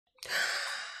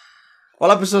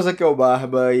Olá pessoas, aqui é o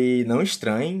Barba e não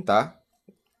estranhem, tá?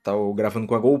 Tô gravando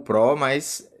com a GoPro,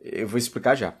 mas eu vou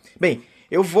explicar já. Bem,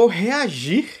 eu vou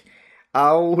reagir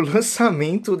ao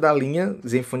lançamento da linha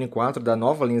Zenfone 4, da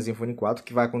nova linha Zenfone 4,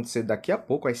 que vai acontecer daqui a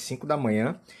pouco, às 5 da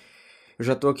manhã. Eu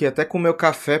já tô aqui até com o meu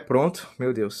café pronto.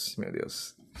 Meu Deus, meu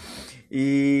Deus.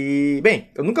 E,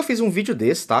 bem, eu nunca fiz um vídeo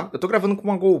desse, tá? Eu tô gravando com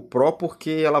uma GoPro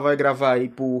porque ela vai gravar aí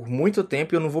por muito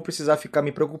tempo e eu não vou precisar ficar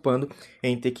me preocupando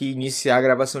em ter que iniciar a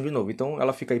gravação de novo. Então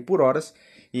ela fica aí por horas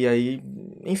e aí,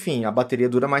 enfim, a bateria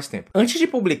dura mais tempo. Antes de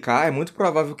publicar, é muito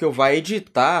provável que eu vá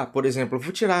editar, por exemplo, eu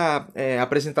vou tirar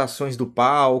apresentações do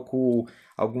palco,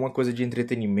 alguma coisa de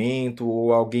entretenimento,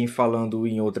 ou alguém falando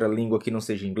em outra língua que não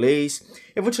seja inglês.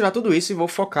 Eu vou tirar tudo isso e vou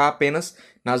focar apenas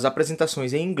nas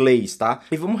apresentações em inglês, tá?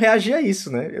 E vamos reagir a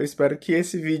isso, né? Eu espero que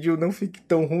esse vídeo não fique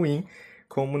tão ruim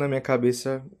como na minha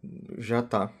cabeça já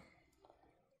tá.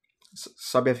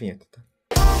 Sobe a vinheta, tá?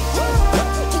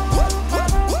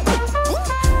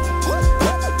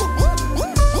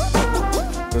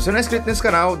 Se você não é inscrito nesse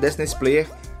canal, desce nesse player,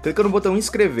 clica no botão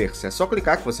inscrever-se, é só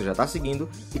clicar que você já está seguindo,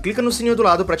 e clica no sininho do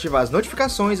lado para ativar as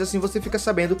notificações, assim você fica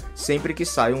sabendo sempre que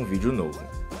sai um vídeo novo.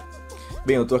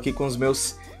 Bem, eu tô aqui com os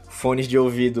meus fones de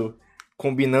ouvido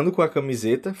combinando com a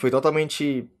camiseta, foi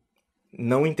totalmente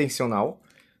não intencional,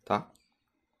 tá?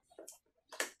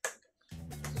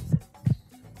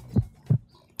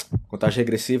 Contagem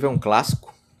regressiva é um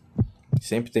clássico,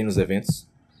 sempre tem nos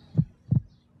eventos.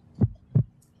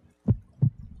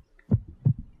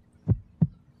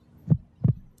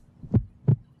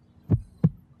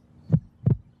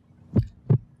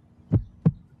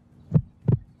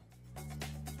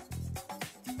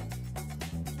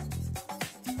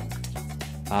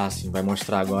 Ah, sim, vai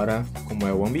mostrar agora como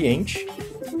é o ambiente.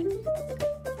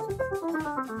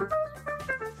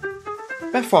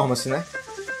 Performance, né?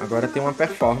 Agora tem uma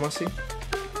performance.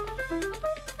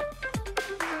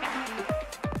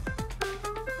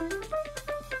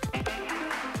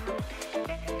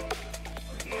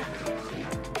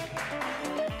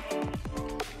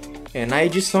 Na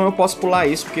edição eu posso pular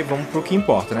isso porque vamos pro que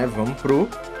importa, né? Vamos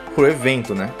pro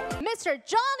evento, né? Mr.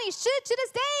 Johnny, shoot to the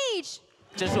stage!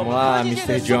 Vamos lá,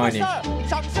 Mr. Johnny.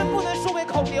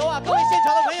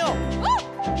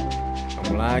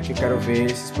 Vamos lá que eu quero ver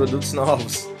esses produtos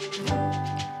novos.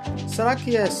 Será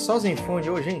que é só Zenfone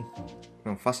hoje, hein?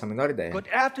 Não faço a menor ideia. Good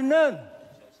afternoon.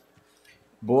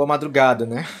 Boa madrugada,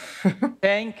 né?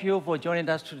 Thank you for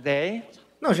joining us today.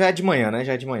 Não, já é de manhã, né?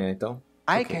 Já é de manhã, então.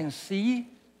 I can see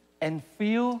and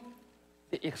feel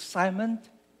the excitement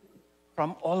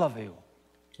from all of you.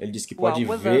 Ele disse que pode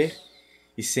ver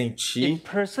e sentir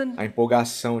a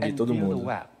empolgação de todo mundo.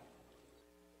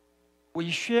 We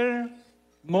share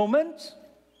moments.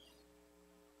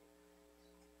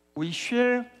 We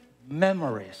share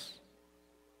memories.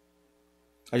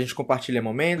 A gente compartilha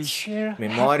momentos,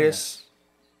 memórias,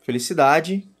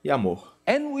 felicidade e amor.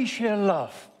 And we share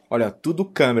love. Olha, tudo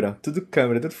câmera, tudo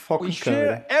foco em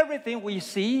câmera. We share everything we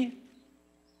see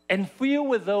and feel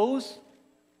with those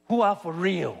who are for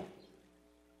real.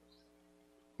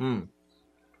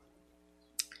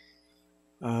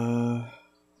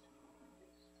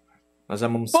 Nós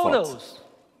amamos fotos.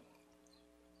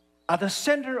 Are the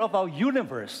center of our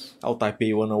universe. Olha o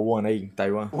Taipei 101 aí, em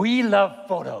Taiwan. We love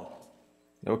photo.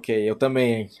 Ok, eu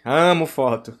também, hein? Amo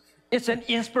foto. It's an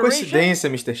inspiration. Coincidência,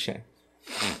 Mr. Chen.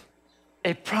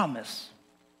 A promise.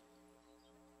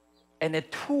 And a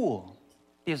tool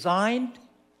designed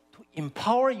to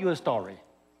empower your story.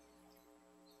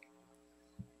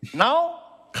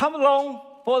 Now, come along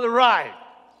for the ride.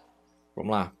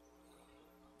 Vamos lá.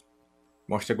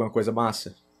 Mostra alguma coisa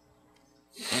massa.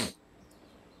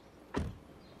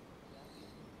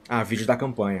 Ah, vídeo da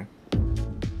campanha.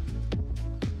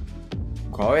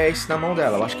 Qual é esse na mão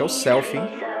dela? Eu acho que é o Selfie, hein?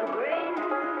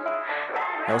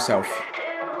 É o Selfie.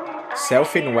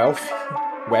 Selfie no Elf.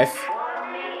 O F.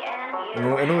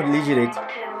 Eu não li direito.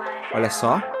 Olha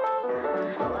só.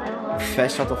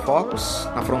 Fast autofocus.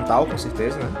 Na frontal, com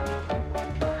certeza, né?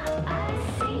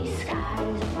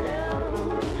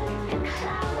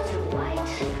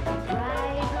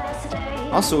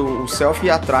 Nossa, o Selfie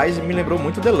atrás me lembrou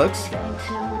muito Deluxe.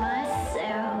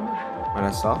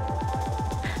 Olha só.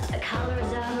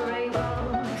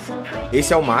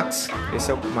 Esse é o Max.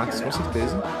 Esse é o Max, com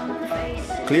certeza.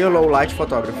 Clear Low Light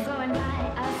Photography.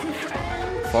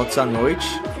 Fotos à noite.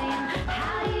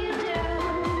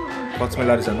 Fotos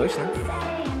melhores à noite, né?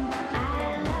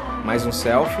 Mais um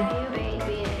selfie.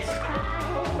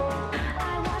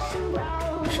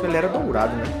 Acho que ele era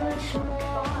dourado, né?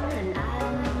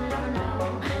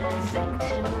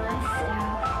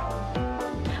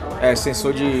 É,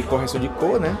 sensor de correção de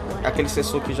cor, né? Aquele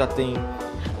sensor que já tem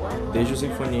desde o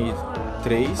Zenfone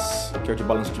 3, que é o de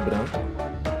balanço de branco.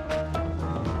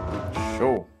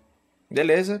 Show!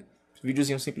 Beleza,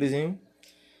 videozinho simplesinho.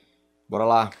 Bora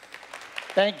lá.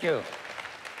 Thank you.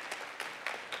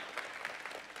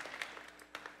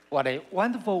 What a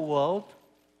wonderful world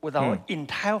with our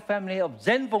entire family of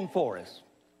Zenfone 4s.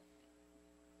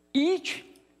 Each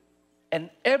and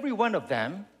every one of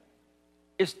them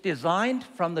is designed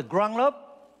from the ground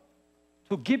up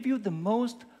to give you the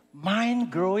most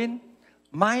mind-blowing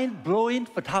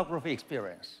photography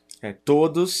experience.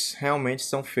 Todos realmente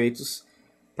são feitos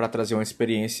para trazer uma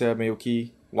experiência meio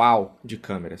que uau de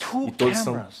câmeras.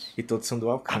 E todos são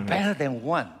dual câmeras.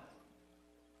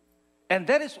 And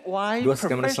that is why Duas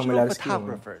câmeras são professional melhores que uma.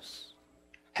 photographers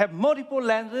have multiple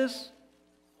lenses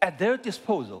at their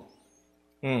disposal.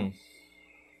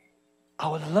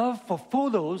 Our love for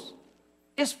photos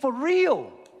is for real.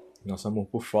 Nosso amor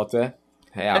por foto é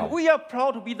real. And we are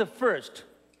proud to be the first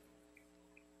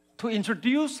to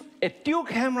introduce a dual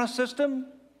camera system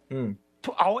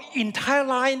to our entire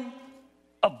line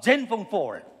of Zenfone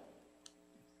 4.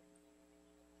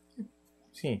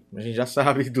 Sim, a gente já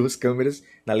sabe duas câmeras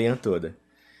na linha toda.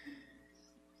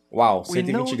 Uau,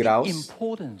 120 graus. We know the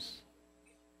importance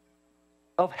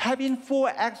of having full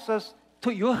access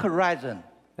to your horizon.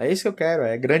 É isso que eu quero,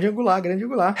 é grande angular, grande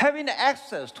angular. Having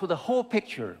access to the whole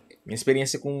picture. Minha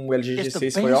experiência com o LG is the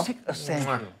G6 foi, ó, basic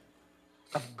essential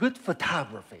of good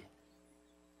photography.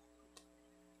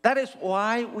 That is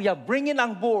why we are bringing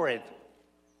on board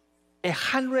a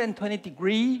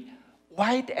 120-degree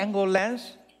wide-angle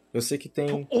lens eu sei que tem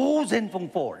to all Zenfone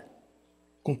 4.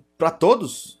 Para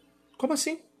todos? Como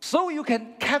assim? So you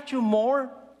can capture more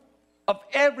of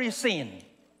every scene.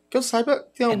 Que eu saiba,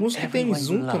 tem alguns que tem everyone you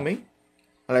zoom love. também.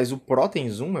 Aliás, o Pro tem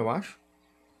zoom, eu acho.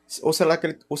 Ou será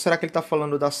que ele tá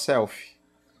falando da selfie?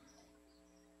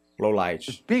 Low light.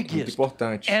 Muito Biggest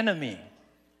importante. enemy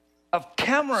of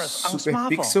cameras on Super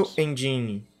Pixel smartphones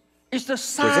Engine. is the Coisa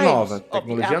size nova, of the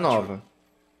tecnologia aperture. nova.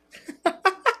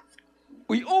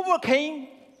 We overcame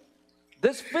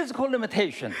this physical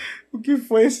limitation O que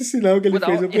foi esse sinal que ele with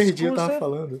fez? our Eu perdi, eu tava exclusive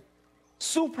falando.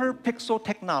 super pixel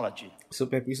technology,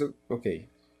 Super Pixel, ok.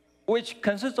 which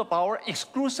consists of our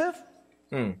exclusive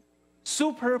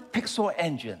super pixel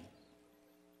engine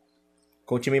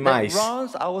Conte-me that mais.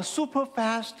 runs our super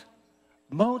fast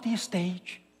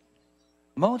multi-stage,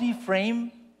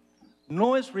 multi-frame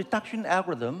noise reduction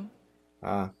algorithm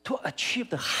to achieve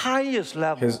the highest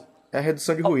level É a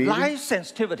redução de of ruído. light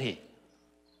sensitivity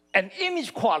and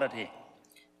image quality.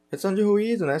 Redução de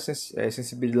ruído, né?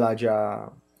 Sensibilidade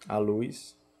à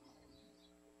luz.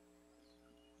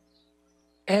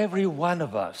 Every one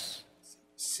of us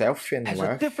Selfie and has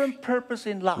a different purpose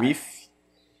in life. with.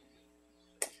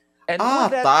 And Ah,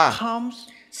 with that tá. comes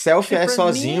Selfie é different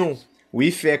sozinho. needs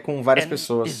With é com várias and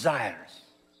pessoas. desires.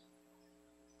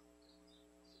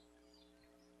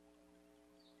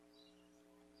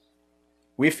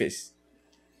 Wifes.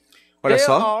 Olha There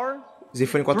só. are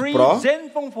Zenfone 4 three Pro.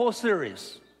 Zenfone 4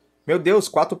 series Meu Deus,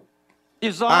 4.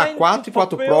 designed 4 to e 4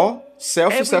 fulfill Pro.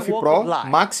 Selfie, every Selfie walk Pro. of life.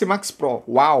 Max e Max Pro.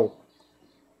 Uau.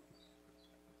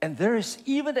 And there is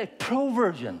even a Pro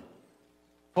version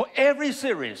for every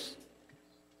series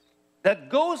that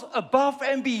goes above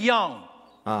and beyond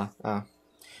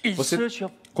in Você search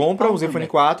of compra o ultimate Zenfone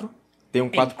 4, tem um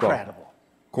 4 Pro. incredible.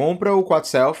 Compra o 4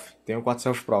 Selfie, tem o 4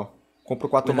 Selfie Pro. Compra o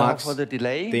 4 Without Max, further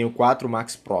delay, tem o 4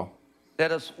 Max Pro.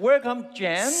 let us welcome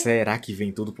Jen, Será que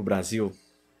vem tudo pro Brasil?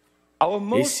 our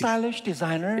most stylish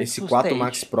designer, Esse to 4 stage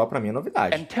Max Pro pra mim é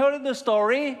novidade. and telling the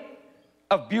story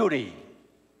of beauty.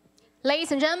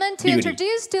 Ladies and gentlemen, to Beauty.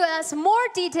 introduce to us more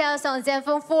details on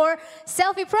Zenfone 4,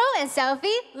 Selfie Pro and Selfie,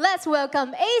 let's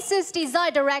welcome Asus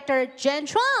Design Director Jen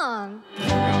Chuang.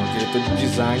 O diretor de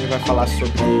design vai falar sobre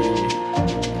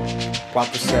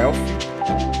 4 Selfie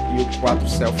e o 4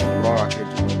 Selfie Pro,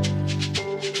 acredito.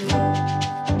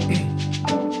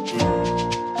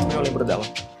 Eu lembro dela.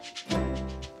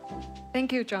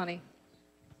 Thank you, Johnny.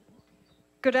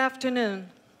 Good afternoon.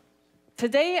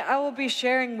 Today I will be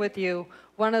sharing with you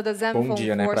one of the Zenfone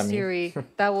dia, né, 4 pra mim. series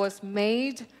that was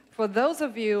made for those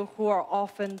of you who are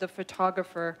often the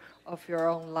photographer of your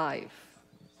own life.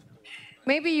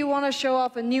 Maybe you want to show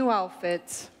off a new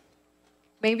outfit,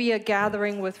 maybe a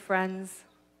gathering with friends,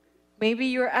 maybe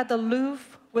you're at the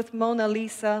Louvre with Mona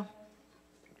Lisa.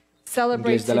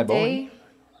 Celebrate Inglês dela é bom, today, hein?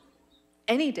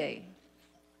 any day.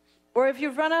 Or if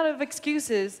you've run out of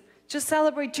excuses, just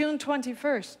celebrate June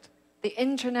 21st, the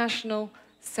International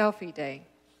Selfie Day.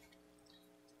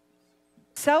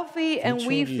 Selfie and 21 de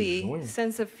Wi-Fi, junho?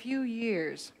 since a few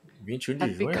years, 21 de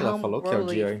have junho ela become falou que é o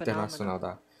worldly Dia phenomenon. Internacional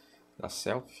Da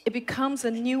selfie. it becomes a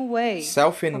new way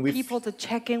Selfie and for with... people to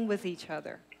check in with each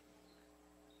other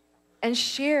and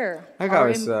share Legal our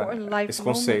important life esse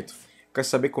conceito. moments. Quero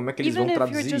saber como é que eles vão Even if you're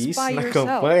traduzir just isso by na yourself.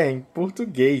 campanha em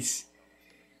português.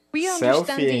 We understand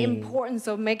Selfie the em... importance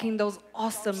of making those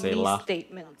awesome Sei me lá.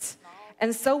 statements.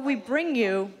 And so we bring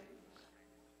you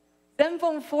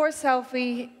Zenfone 4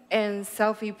 Selfie and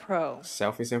Selfie Pro.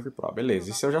 Selfie e Selfie Pro. Beleza,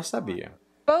 isso eu já sabia.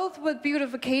 Both with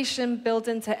beautification built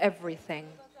into everything.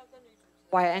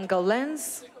 Wide-angle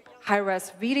lens,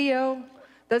 high-res video.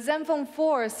 The Zenfone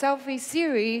 4 Selfie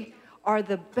series are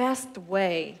the best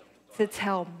way to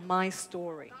tell my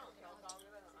story.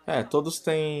 Todos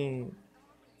têm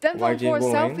Zenfone 4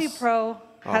 wide-angle Selfie lens. Pro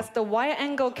has the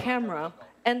wide-angle camera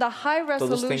and the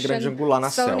Todos têm grande high-resolution angular na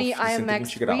Sony selfie,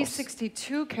 IMX 120 graus.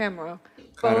 362 camera,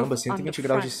 Caramba, both on the 120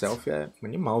 graus de front, selfie é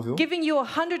animal, viu? giving you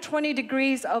 120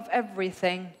 degrees of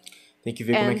everything. Tem que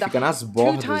ver como é And que fica nas two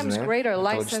bordas, times né? greater Aquela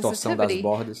light distorção das sensitivity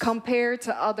bordas. compared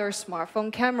to other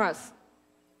smartphone cameras.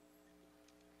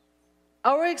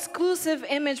 Our exclusive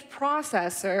image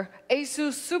processor,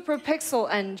 Asus Super Pixel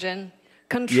Engine,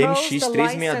 controls MX the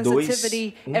light 362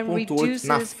 sensitivity and 1.8 reduces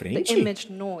na the frente? image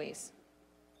noise.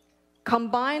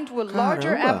 Combined with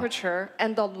larger Caramba. aperture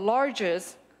and the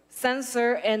largest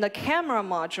sensor in the camera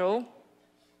module,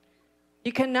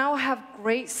 you can now have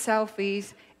great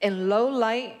selfies in low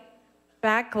light,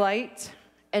 backlight,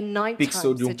 and nighttime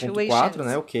Pixel de 1.4, situations.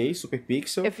 né? Ok, Super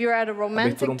Pixel. If you're at a Abertura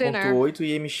romantic dinner 1.8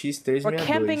 e MX or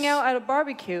camping out 362. at a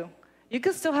barbecue, you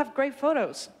can still have great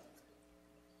photos.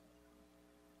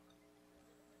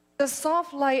 The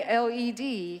soft light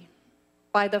LED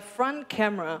by the front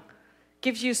camera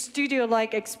gives you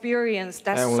studio-like experience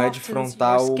that LED softens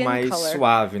frontal your skin mais color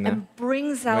suave, né? and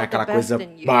brings Não é out the aquela best coisa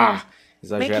in you, pá, making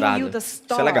exagerada. you the Isso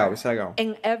star é legal, isso é legal.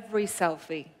 in every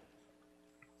selfie.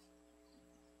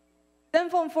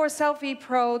 Zenfone 4 Selfie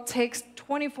Pro takes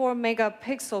 24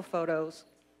 megapixel photos,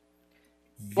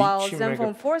 while 20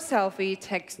 Zenfone 4 Selfie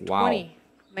takes 20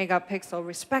 megapixel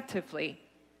respectively,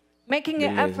 making it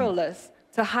Beleza. effortless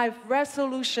to high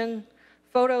resolution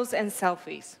photos and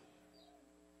selfies.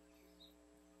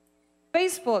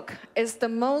 Facebook is the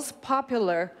most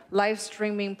popular live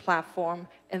streaming platform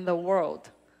in the world.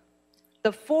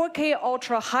 The 4K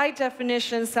ultra high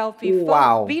definition selfie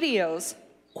Uau. videos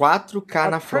 4K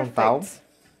na are frontal perfect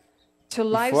to e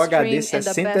live Full HD stream in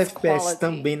the 60 best FPS quality.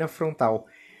 também na frontal.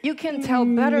 You can tell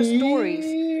better stories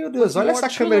Meu Deus, with olha more essa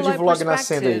câmera de true-to-life vlog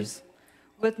nascendo aí. perspectives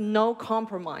with no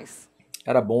compromise.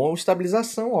 Era bom a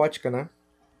estabilização ótica, né?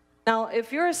 Now,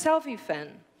 if you're a selfie fan,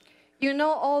 you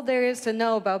know all there is to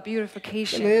know about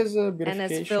beautification Beleza, and its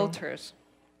beautification. filters.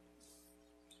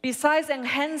 Besides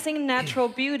enhancing natural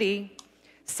beauty,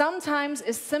 sometimes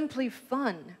it's simply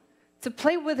fun to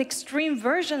play with extreme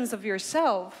versions of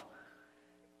yourself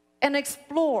and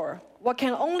explore what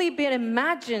can only be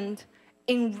imagined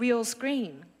in real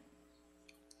screen.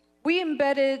 We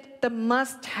embedded the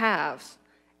must-haves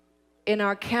in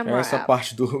our camera Essa app.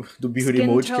 parte do Beauty Skin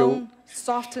Mode que eu tone,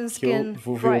 soften skin,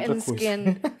 vou ver outra brighten coisa.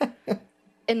 skin,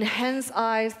 enhance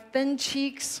eyes, thin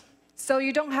cheeks, so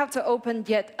you don't have to open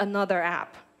yet another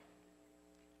app.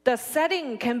 The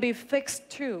setting can be fixed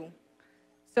too,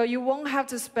 so you won't have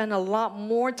to spend a lot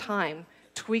more time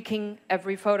tweaking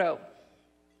every photo.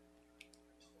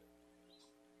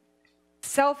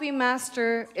 Selfie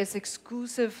Master is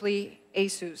exclusively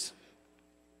Asus.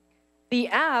 The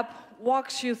app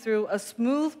walks you through a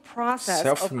smooth process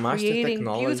of Selfie Master creating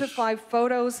technology. beautified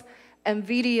photos and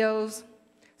videos,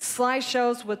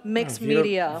 slideshows with mixed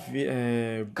media,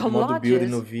 modo Beauty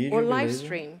no collages, vídeo, or live beleza.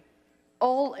 stream,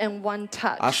 all in one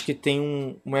touch. Acho que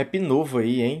tem um app novo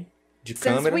aí, hein? De Since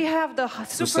câmera. we have the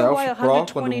super Selfie wide Pro,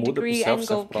 quando 120 muda pro degree Selfie, angle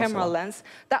Selfie Pro, sei camera lá. lens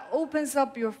that opens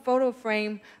up your photo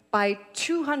frame by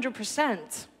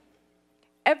 200%.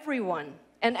 Everyone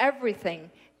and everything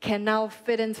can now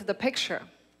fit into the picture.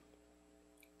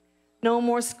 No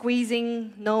more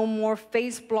squeezing, no more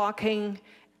face blocking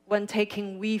when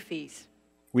taking Wi-Fi's.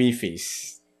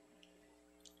 Wi-Fi's.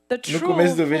 The No true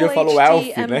começo do vídeo eu Full falo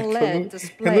HD Elf, né? Que eu não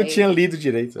display tinha lido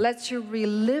direito. lets you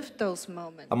relive those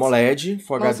moments AMOLED,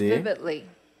 Full most HD. vividly.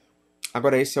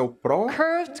 Agora esse é o Pro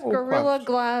Curved ou o Gorilla 4?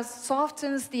 Glass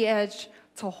softens the edge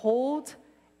to hold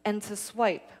and to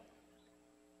swipe.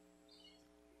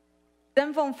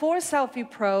 Zenfone 4 Selfie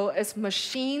Pro is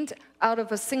machined out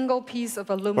of a single piece of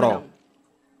aluminum.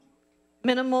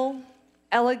 Minimal,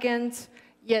 elegant,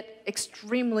 yet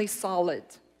extremely solid.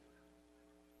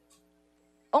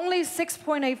 Only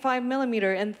 6.85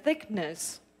 millimeter in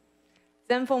thickness,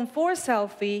 Zenfone 4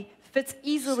 Selfie fits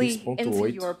easily into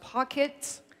 6.8. your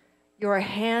pocket, your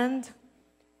hand,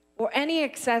 or any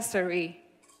accessory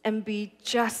and be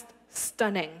just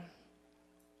stunning.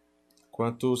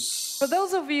 Quantos For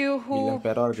those of you who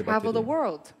miliampere-hora de travel the bateria?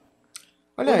 world,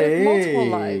 Olha live multiple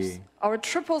lives, aí! our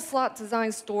triple slot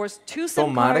design stores 2 SIM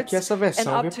Tomara que cards essa and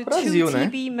versão up venha to pro Brasil, 2 né?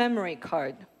 TB memory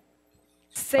card.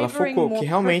 Ela Savoring focou more que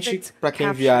realmente, perfect para quem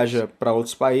captures. viaja para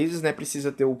outros países, né,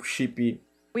 precisa ter o chip,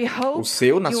 We o hope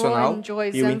seu you nacional will enjoy e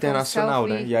o Zenfone internacional,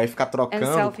 né? Selfie E aí ficar and trocando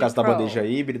por Selfie causa da Pro bandeja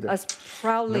híbrida as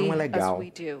proudly não é as legal. we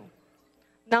do.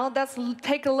 Now let's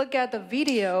take a look at the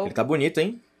video Ele tá bonito,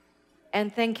 hein? and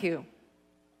thank you.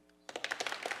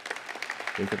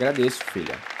 Eu que agradeço,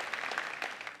 filha.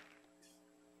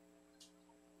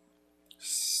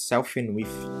 Selfie with.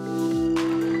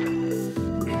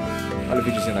 Olha o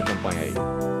videozinho da campanha aí.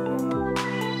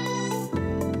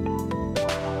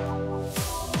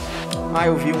 Ah,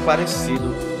 eu vi um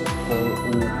parecido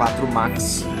com o 4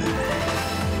 Max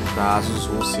da Asus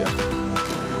Rússia.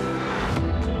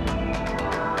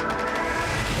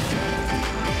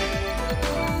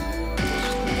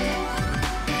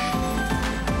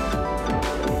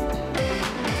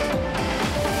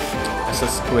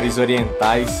 Essas cores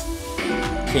orientais,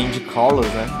 candy colors,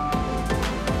 né?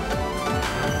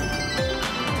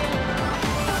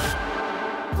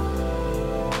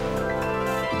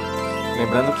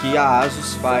 Lembrando que a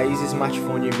Asus faz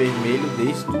smartphone vermelho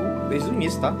desde o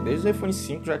início, tá? Desde o iPhone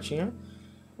 5 já tinha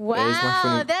Wow,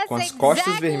 that's com as costas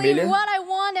exactly vermelhas, what I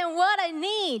want and what I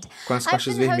need. com as I've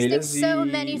costas been hosting vermelhas so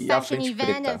many e a fashion frente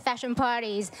events preta. and fashion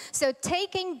parties. So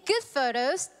taking good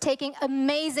photos, taking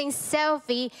amazing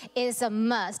selfie is a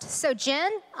must. So Jen,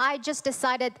 I just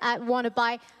decided I want to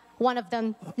buy one of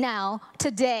them now,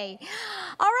 today.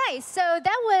 All right, so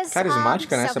that was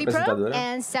Carismática, né, essa Selfie Pro apresentadora.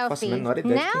 and Faço a Selfie. menor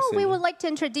ideia de quem Now we seja. would like to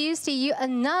introduce to you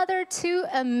another 2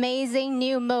 amazing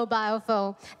new mobile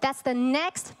phone. That's the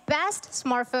next best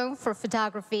smartphone for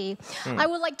photography. I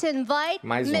would like to invite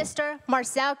Mais um. Mr.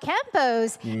 Marcel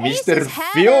Campos, Mr. Asus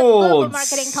Head of Global Fields.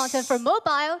 Marketing Content for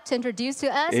Mobile, to introduce to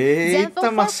us Eita, Zenfone 4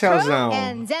 Pro Marcelzão.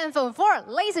 and Zenfone 4.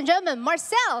 Ladies and gentlemen,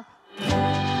 Marcel.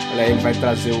 Olha aí, ele vai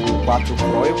trazer o 4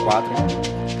 Pro e o 4, hein?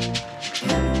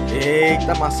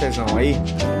 Eita, Marcelzão, aí.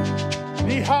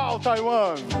 Ni hao,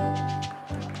 Taiwan!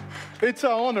 It's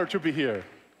an honor to be here.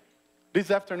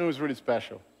 This afternoon is really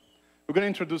special. We're going to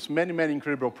introduce many, many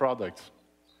incredible products.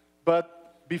 But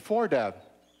before that,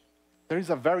 there is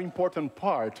a very important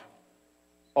part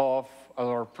of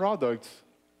our products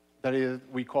that is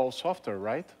we call software,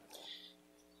 right?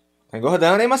 Tá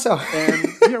engordando, hein, Marcel? And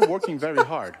we are working very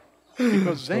hard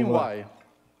because ZenY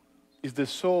is the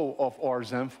soul of our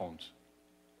Zenphones.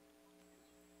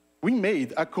 We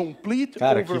made a complete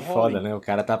Cara, que overhauling foda, né? O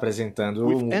cara tá apresentando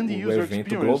with o end user evento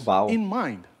experience global. in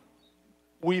mind,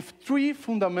 with 3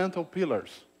 fundamental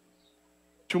pillars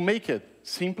to make it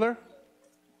simpler,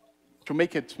 to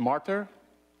make it smarter,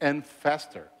 and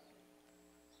faster.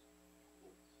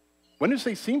 When you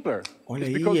say simpler, Olha it's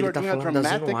aí, because ele we're tá doing a falando da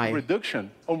dramatic Zenfone.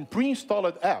 reduction on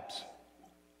pre-installed apps.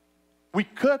 We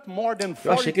cut more than 43%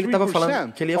 Eu achei que ele tava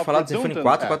falando que ele ia of falar do Zenfone redundant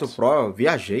 4 e 4 apps. Pro, eu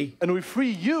viajei. And we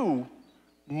free you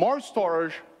more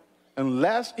storage and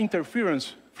less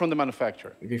interference from the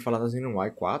manufacturer. Ele veio falar da Zenfone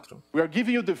 4. We are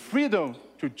giving you the freedom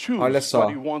to choose Olha só,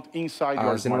 what you want inside a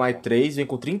your Zenfone smartphone. 3 vem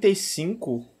com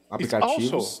 35 It's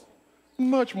aplicativos. also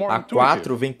much more A 4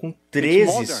 intuitive vem com It's 13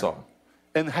 modern só.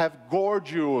 and have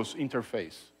gorgeous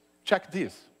interface. Check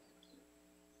this.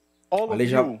 All of Olha,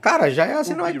 já, you cara, já é a will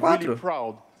Zenfone be really 4.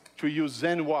 proud to use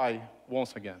ZenY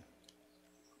once again.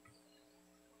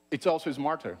 It's also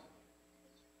smarter.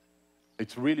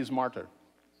 It's really smarter.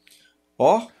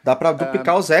 Ó, dá pra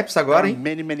duplicar os apps agora, There are hein?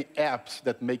 many, many apps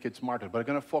that make it smarter, but I'm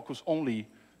going to focus only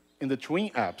in the twin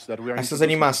apps that we are Essas introducing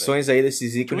today. animações aí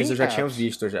desses ícones eu já Twin tinha apps,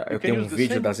 visto. you Eu can tenho um use the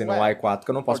vídeo same da Zenfone web 4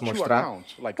 que eu não posso or two mostrar.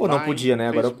 accounts, like Pô, não Line, podia, né?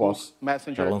 Agora eu Facebook, posso.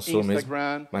 Messenger, Já lançou mesmo.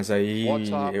 Instagram, Mas aí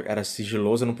WhatsApp. era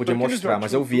sigiloso, eu não So podia you can use mostrar. your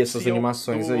Mas eu vi essas dual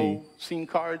animações aí. SIM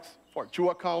cards for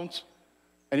 2 accounts,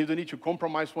 and you don't need to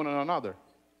compromise one another.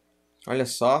 Olha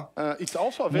só. It's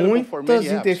also available for many Muitas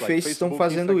apps, like interfaces estão Facebook,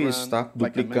 fazendo Instagram, isso, tá?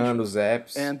 like I Duplicando os mentioned.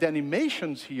 apps. And the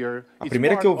animations here, A it's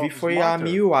primeira que eu part vi of foi a smarter.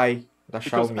 MIUI da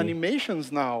Because Xiaomi.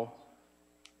 animations now,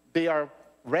 they are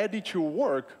ready to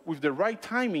work with the right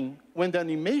timing when the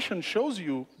animation shows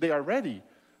you they are ready.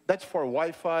 That's for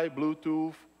Wi-Fi,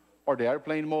 Bluetooth, or the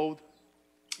airplane mode.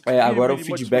 É, agora o really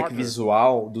much feedback smarter.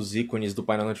 visual dos ícones do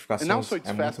painel de And notificações also it's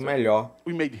é muito faster. melhor.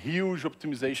 We made huge Eu tinha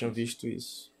optimizations. visto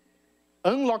isso.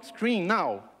 Unlock screen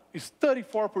now is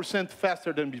 34%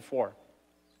 faster than before.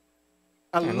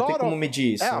 A não tem lot como of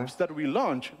medir isso, né? apps that we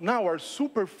launch now are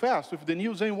super fast with the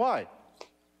new ZenY.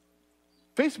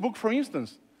 Facebook, for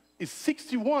instance, is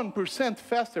 61%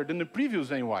 faster than the previous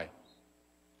ZenY.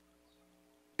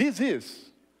 This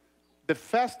is the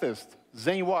fastest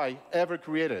ZenY ever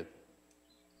created.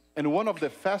 and one of the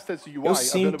fastest UI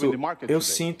available in the market Eu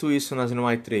today. sinto isso nas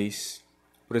Zenfone 3.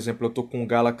 Por exemplo, eu tô com o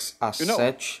Galaxy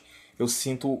A7, eu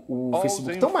sinto o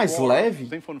Facebook tão mais leve,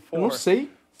 eu não sei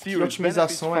que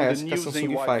otimização é essa que a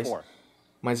Samsung faz,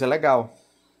 mas é legal.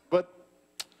 But,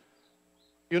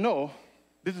 you know,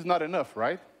 this is not enough,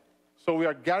 right? So we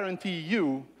are guaranteeing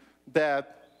you that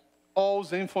all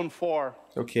Zenfone 4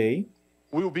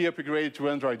 will be upgraded to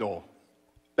Android All.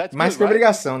 That's mais good, que right?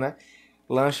 obrigação, né?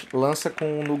 Lança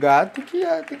com Nougat, tem que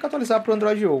atualizar para o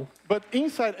Android All. But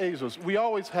inside Asus, we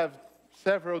always have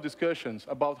several discussions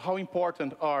about how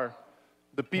important are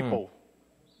the people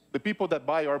that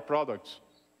buy our products,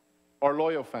 our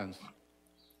loyal fans.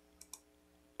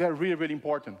 They are really, really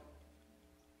important.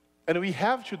 And we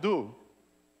have to do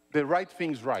the right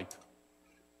things right.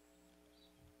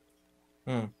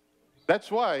 That's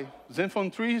why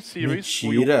Zenfone 3 series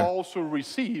will also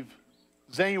receive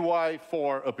Zen UI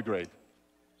 4 upgrade.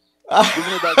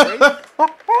 Isn't it that great?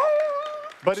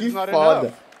 But it's not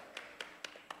enough.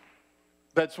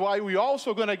 That's why we're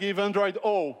also going to give Android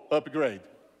O upgrade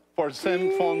for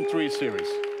Zenfone 3 series.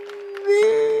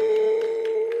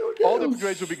 All the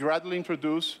upgrades will be gradually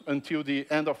introduced until the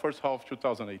end of first half of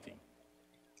 2018.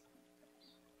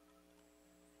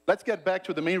 Let's get back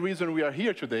to the main reason we are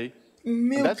here today.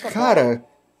 Meu cara,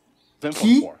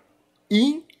 que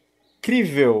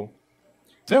incrível.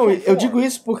 Não, eu digo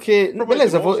isso porque...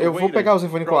 Beleza, eu vou pegar o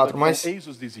Zenfone 4, mas...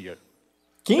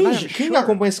 Quem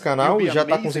acompanha esse canal já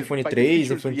tá com o Zenfone 3,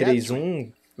 Zenfone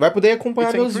 3.1, vai poder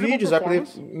acompanhar meus vídeos, vai poder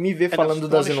me ver falando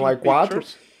da Zenfone 4,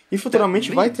 e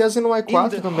futuramente vai ter a Zenfone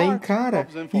 4 também, cara.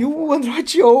 E o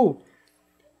Android O.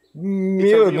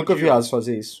 Meu, eu nunca vi a Asus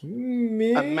fazer isso.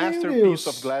 Meu Deus.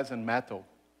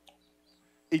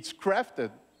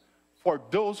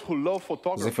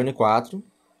 Zenfone 4.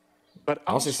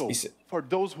 Nossa, isso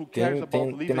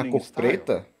tem na cor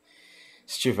preta.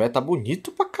 Se tiver, tá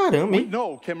bonito pra caramba, hein? We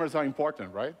know cameras are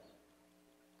important, right?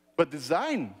 But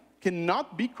design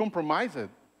cannot be compromised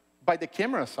by the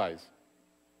camera size.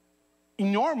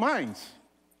 In your minds,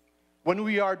 when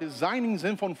we are designing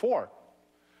Zenfone 4,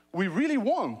 we really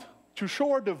want to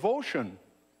show our devotion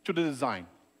to the design.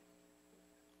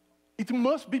 It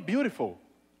must be beautiful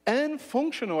and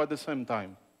functional at the same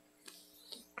time.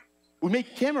 We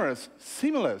make cameras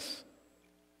seamless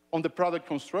on the product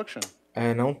construction.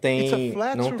 Não tem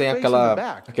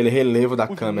aquele relevo da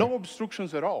câmera. No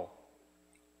obstructions at all.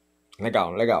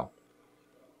 Legal, legal.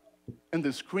 And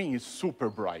the screen is super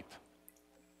bright.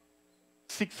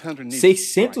 600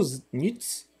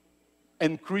 nits?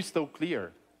 And crystal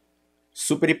clear.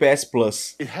 Super IPS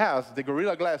Plus. It has the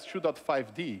Gorilla Glass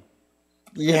 2.5D.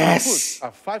 Yes!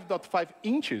 5.5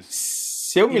 inches.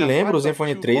 Se eu me lembro, o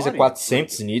Zenfone 3 é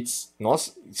 400 nits.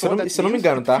 Nossa, se eu não me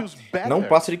engano, tá? Não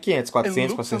passa de 500,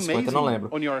 400, 450, não lembro.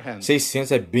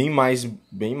 600 é bem mais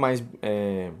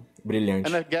brilhante.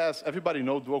 And I guess everybody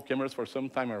knows dual cameras for some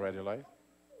time already, right?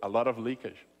 A lot of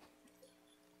leakage.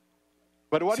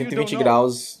 But what 120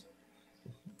 graus,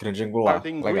 grande angular, are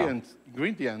the legal.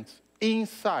 ingredients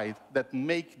inside that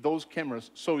make those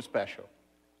cameras so special.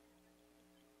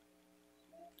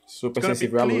 Super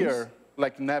sensível à luz. Clear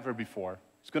like never before.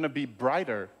 It's going to be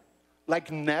brighter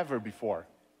like never before.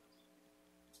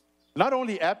 Not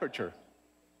only aperture,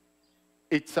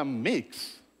 it's a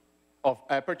mix of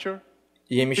aperture,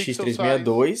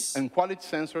 IMX362, and quality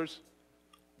sensors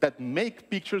that make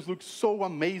pictures look so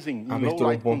amazing in low abertura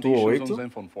light conditions on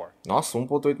 1.8. Zenfone 4. Nossa,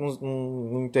 1.8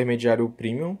 no intermediário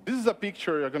premium. This is a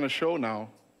picture I'm going to show now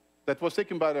that was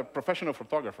taken by a professional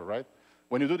photographer, right?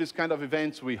 When you do this kind of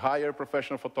events, we hire a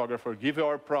professional photographer, give you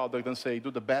our product, and say,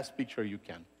 do the best picture you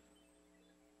can.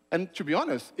 And to be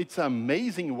honest, it's an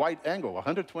amazing wide angle,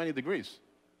 120 degrees.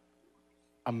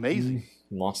 Amazing.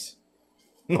 Nossa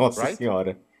Right?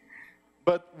 senhora.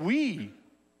 But we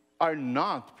are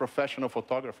not professional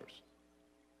photographers.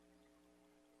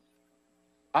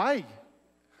 I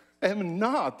am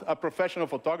not a professional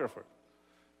photographer.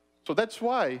 So that's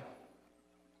why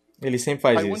Ele sempre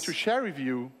faz I want to isso. share with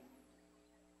you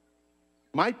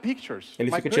my pictures.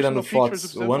 Ele my fica personal tirando pictures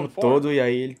fotos of o ano Zenfone 4. todo e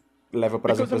aí ele leva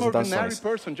para as Because I'm an ordinary apresentações.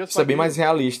 person, just Isso é like bem mais you.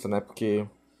 realista, né? Porque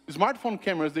Smartphone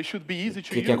cameras, they should be easy to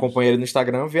quem use. acompanha ele no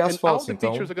Instagram vê as And all fotos, the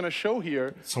então pictures I'm going to show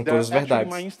here, são they're todas actually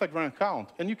verdades. my Instagram account,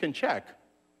 and you can check.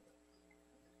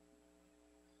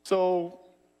 So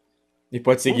E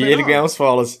pode seguir Moving ele on. ganhar uns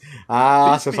follows.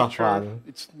 Ah, this seu picture, safado.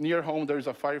 it's near home. There's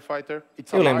a firefighter.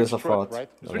 It's a Eu lembro large dessa truck, foto. right?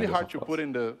 Eu It's really lembro hard dessa to foto. put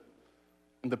in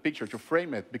the picture to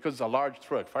frame it because it's a large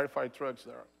truck. Firefighter trucks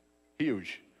are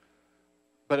huge.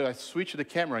 But I switched the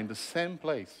camera in the same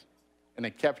place, and I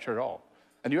captured all.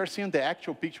 And you are seeing the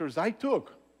actual pictures I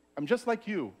took. I'm just like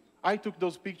you. I took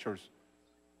those pictures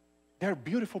They're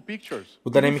beautiful pictures. O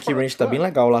Dynamic Range tá bem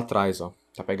legal lá atrás, ó.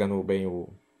 Tá pegando bem o...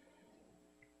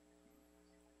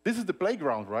 This is the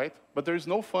playground, right? But there is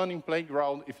no fun in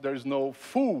playground if there is no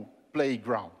full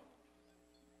playground.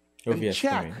 Eu vi essa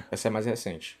também. Essa é mais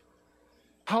recente.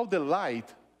 How the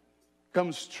light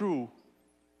comes through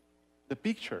the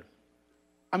picture.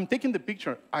 I'm taking the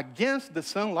picture against the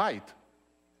sunlight.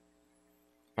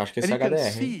 Acho que esse And é you can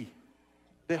HDR. see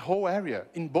the whole area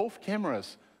in both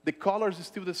cameras. The colors is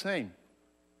still the same.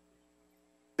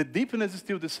 The deepness is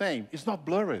still the same. It's not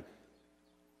blurred.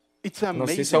 It's amazing. Não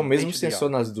sei se é o mesmo HDR. sensor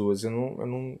nas duas. Eu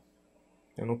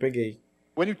não peguei.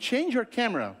 When you change your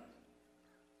camera,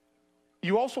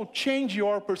 you also change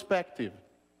your perspective.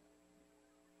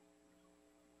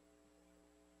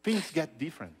 Things get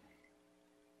different.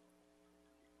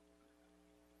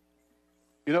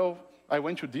 You know, I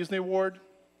went to Disney World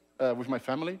with my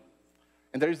family,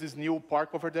 and there is this new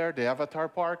park over there, the Avatar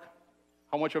Park.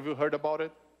 How much of you heard about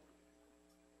it?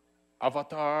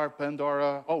 Avatar,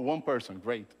 Pandora. Oh, one person,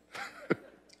 great.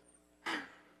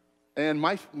 And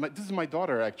this is my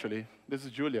daughter, actually. This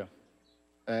is Julia.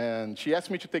 And she asked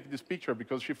me to take this picture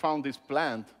because she found this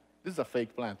plant. This is a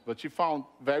fake plant, but she found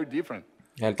very different.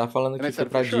 Ele tá falando que foi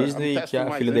pra Disney e que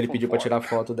a filha dele pediu pra tirar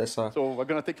foto dessa...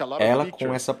 Ela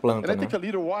com essa planta, né? E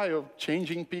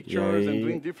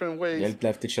ele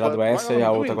deve ter tirado essa e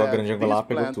a outra com a grande angular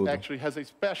pegou tudo.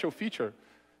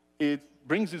 It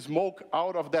brings smoke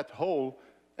out of that hole,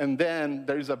 and then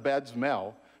there is a bad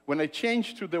smell. When I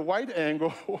change to the wide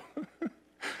angle,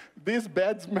 this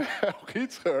bad smell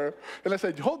hits her, and I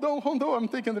said, hold on, I'm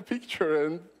taking the picture,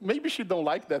 and maybe she don't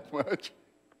like that much.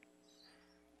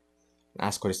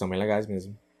 As cores são bem legais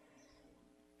mesmo.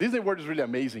 Disney World is really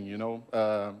amazing, you know.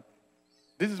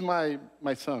 This is my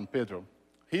son, Pedro.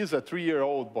 He's a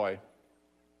 3-year-old boy,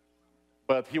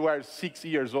 but he wears 6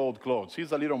 years old clothes.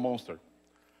 He's a little monster.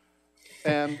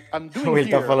 And I'm doing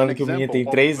Ele tá falando que o menino tem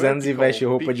 3 anos e veste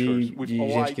roupa de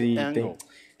gente que tem...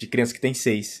 de criança que tem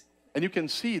 6.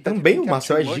 Também o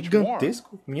Marcel é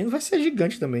gigantesco. O menino vai ser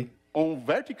gigante também. On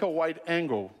vertical wide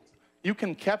angle, you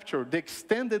can capture the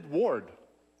extended world,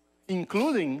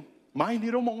 including my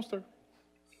little monster.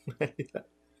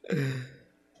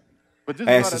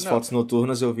 Essas fotos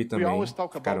noturnas eu vi também.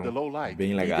 Ficaram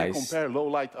bem legais. We compare low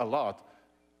light a lot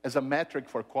as a metric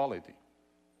for quality,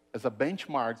 as a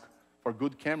benchmark for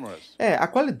good cameras. A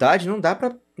qualidade não dá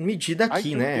pra medir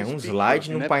daqui, né? Um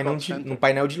slide num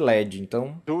painel de LED,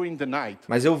 então...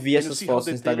 Mas eu vi essas fotos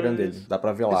no Instagram dele, dá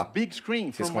pra ver lá.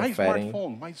 Vocês conferem em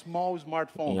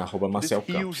 @Marcel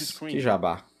Campos. Que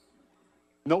jabá.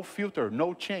 No filter,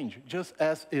 no change, just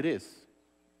as it is.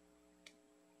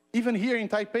 Even here in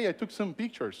Taipei, I took some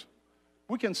pictures.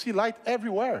 We can see light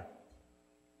everywhere.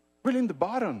 Really in the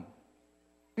bottom,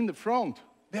 in the front,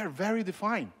 they are very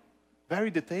defined,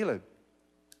 very detailed.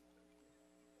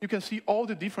 You can see all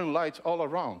the different lights all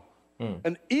around.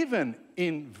 And even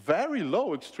in very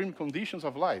low extreme conditions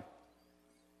of light,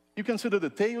 you can see the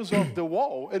details of the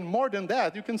wall, and more than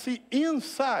that, you can see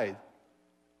inside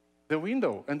the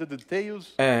window and the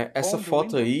details. Essa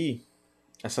foto aí,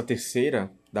 essa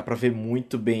terceira, dá pra ver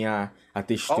muito bem a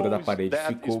textura da parede.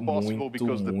 Ficou muito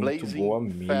boa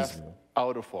mesmo.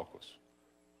 Out of focus.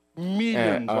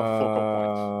 Millions of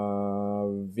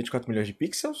focal points. 24 milhões de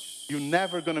pixels. You're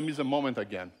never gonna miss a moment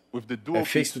again with the dual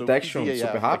face detection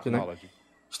super rápido, né?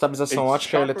 Estabilização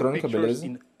ótica eletrônica, beleza.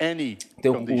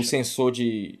 Tem o sensor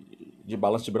de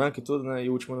balanço de branco e tudo, né? E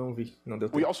o último eu não vi, não deu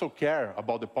tempo. We also care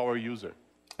about the power user.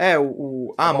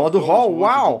 Modo RAW,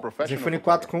 uau! Zenfone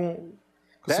 4 com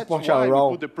suporte a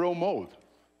RAW. The Pro mode.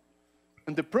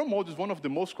 And the Pro mode is one of the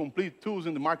most complete tools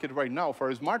in the market right now for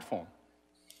a smartphone.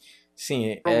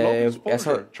 Sim,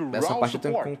 essa parte eu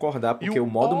tenho que concordar, porque o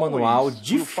modo manual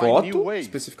de foto,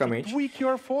 especificamente,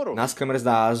 nas câmeras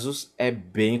da Asus, é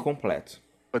bem completo.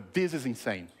 But this is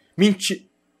insane. Mentira!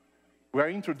 We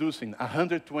are introducing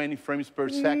 120 frames per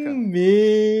second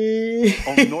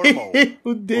on normal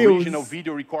original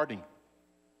video recording.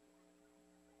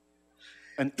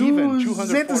 And even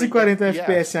 240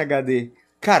 FPS em HD.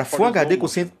 Cara, Full HD com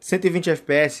 120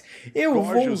 FPS, eu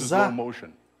vou usar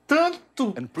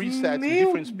tanto. Meu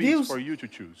Deus.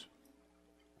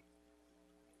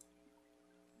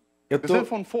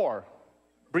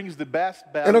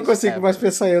 Eu não consigo mais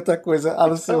pensar em outra coisa a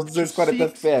não ser os 240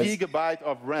 FPS.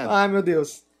 Ai, meu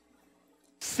Deus.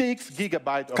 6 GB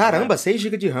Caramba, 6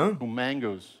 GB de RAM.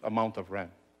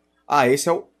 Esse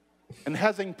é o...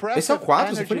 Esse é o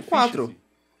 4, você foi no 4.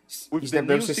 Isso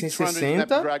deve ser 160.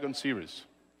 Tá.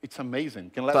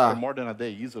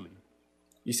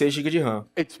 E 6 GB de RAM.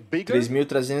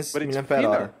 3.300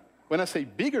 mAh. When I say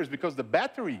bigger, it's because the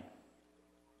battery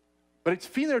but it's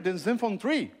thinner than Zenfone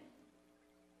 3.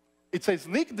 It's a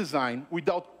sleek design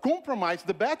without compromise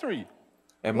the battery.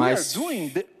 É mais... We are doing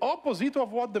the opposite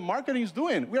of what the marketing is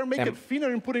doing. We are making it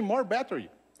thinner and putting more battery.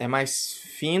 É mais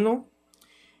fino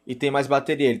e tem mais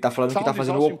bateria. Ele tá falando que tá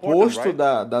fazendo o oposto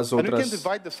das outras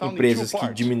empresas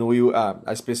que diminuem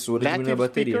a espessura e diminuem a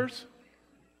bateria.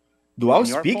 Dual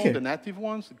speaker?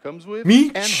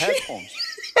 Mentira!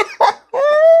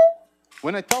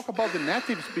 When I talk about the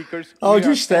native speakers,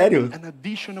 áudio estéreo. An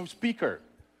additional speaker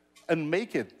and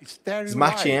make it stereo.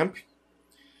 Smart amp.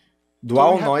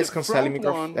 Dual noise cancelling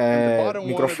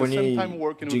microfone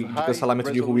de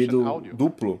cancelamento de ruído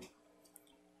duplo.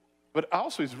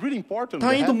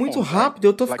 Tá indo muito rápido,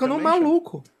 eu tô ficando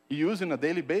maluco.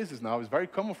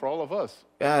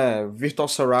 É, Virtual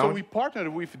Surround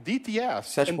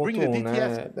 7.1,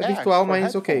 né? É virtual,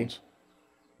 mas ok.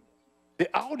 The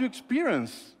audio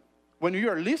experience when you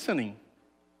are listening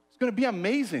is going to be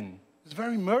amazing. It's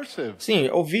very immersive. Sim,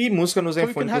 ouvir música no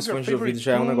Zenfone com os fones de ouvido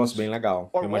já é um negócio bem legal.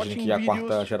 Eu imagino que é a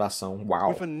quarta geração.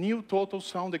 Uau. With a new total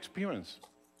sound experience.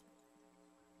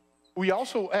 We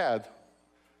also add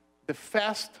the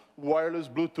fast wireless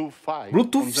Bluetooth 5.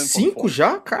 Bluetooth 5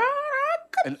 já?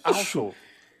 Caraca! And also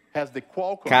has the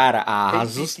Qualcomm cara, a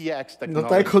Asus não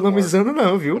tá economizando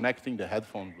não, viu? Connecting the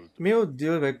headphone Bluetooth. Meu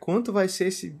Deus, velho, quanto vai ser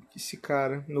esse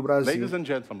cara no Brasil? Ladies and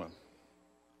gentlemen,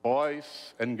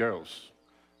 boys and girls,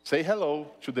 say hello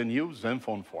to the new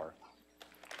Zenfone 4.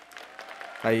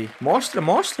 Aí, mostra.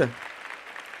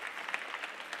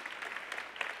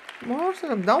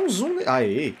 Mostra, dá um zoom.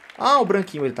 Aí. Ah, o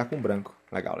branquinho, ele tá com branco.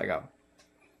 Legal, legal.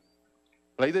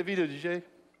 Play the video, DJ.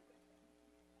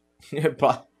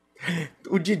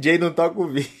 O DJ não toca o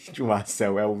vídeo,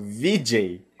 Marcel, é o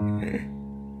VJ.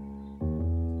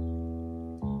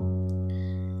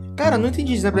 Cara, não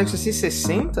entendi. Snapdragon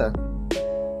 660?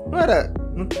 Não era...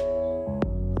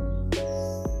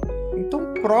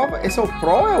 Então, Pro... Esse é o Pro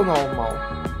ou é o normal?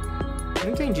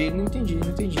 Não entendi. Não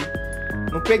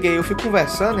peguei. Eu fico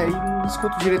conversando e aí não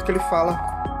escuto direito o que ele fala.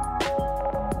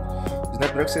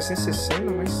 Snapdragon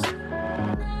 660, mas...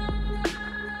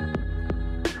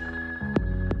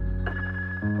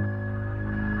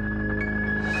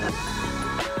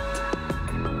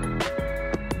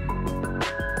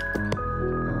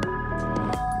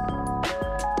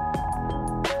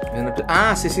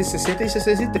 Ah, 660 e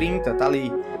 630, tá ali.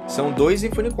 São dois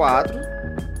Zenfone 4.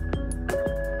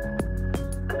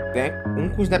 Né? Um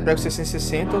com Snapdragon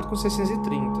 660 e outro com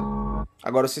 630.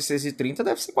 Agora o 630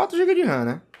 deve ser 4 GB de RAM,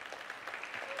 né?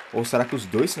 Ou será que os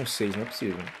dois são 6? Não é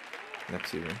possível. Não é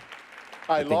possível.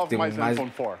 I love my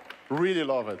Zenfone 4. Really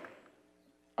love it.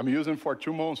 I'm using for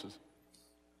 2 months.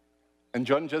 And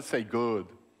John just say good.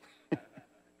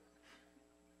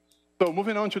 So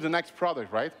moving on to the next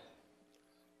product, right?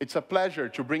 It's a pleasure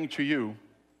to bring to you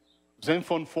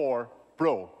Zenfone 4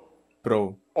 Pro.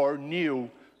 Our new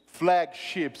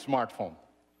flagship smartphone.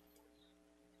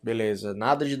 Beleza,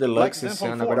 nada de deluxe esse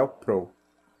ano, agora é o Pro.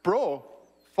 Pro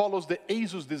follows the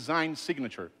Asus design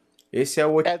signature. Esse é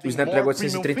o Snapdragon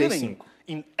 835.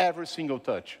 In every single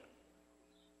touch.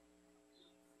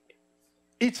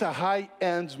 It's a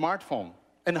high-end smartphone.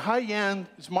 And high-end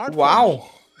smartphones.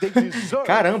 Uau!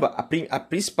 Caramba, a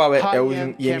principal é o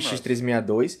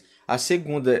IMX362, a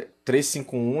segunda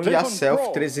 351 e a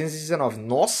Selfie 319.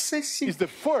 Nossa, esse... is the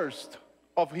first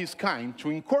of his kind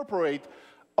to incorporate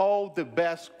all the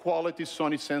best quality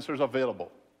Sony sensors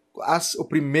available. O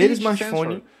primeiro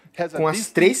smartphone com as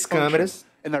 3 câmeras,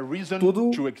 tudo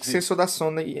sensor da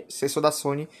Sony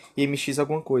e MX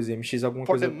alguma coisa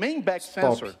For the main back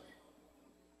sensor,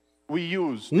 we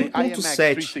use the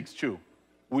IMX362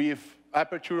 with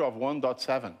aperture of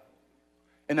 1.7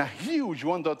 and a huge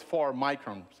 1.4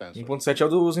 micron sensor. 1.7 é o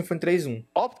do Zenfone 3.1.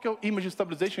 Optical image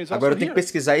stabilization is also Agora eu tenho que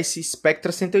pesquisar esse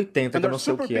Spectra 180, que eu não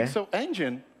sei o que é. Pixel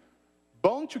engine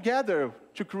bound together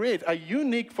to create a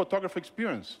unique photography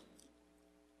experience.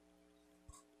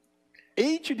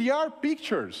 HDR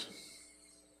pictures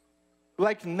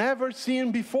like never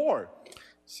seen before.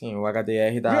 Sim, o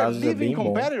HDR da Asus é bem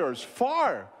bom.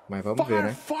 Mas vamos ver,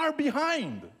 né? Far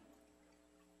behind.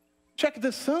 Check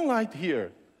the sunlight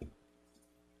here.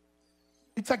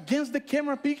 It's against the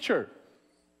camera picture.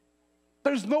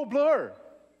 There's no blur.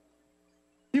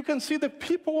 You can see the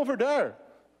people over there.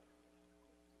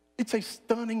 It's a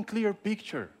stunning clear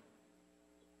picture.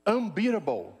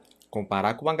 Unbeatable.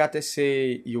 Comparar com o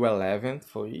HTC U11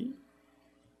 foi...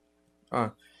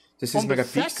 16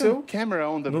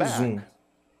 megapixels no zoom.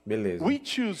 Beleza. We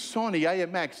choose Sony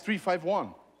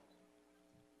IMX351.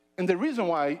 And the reason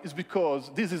why is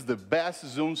because this is the best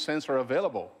zoom sensor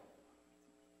available.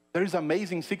 There is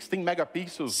amazing 16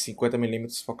 megapixels. 50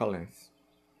 mm focal length.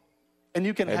 And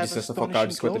you can A have distância focal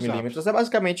de astonishing 50mm close-ups. é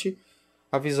basicamente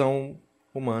a visão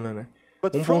humana, né?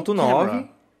 But front 1.9. camera,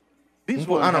 this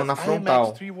Ah, one não, has na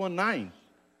frontal. IMX319.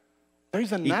 There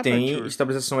is an E tem aperture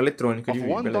estabilização eletrônica de of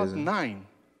vídeo, beleza. 1.9.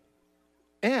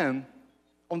 And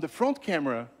on the front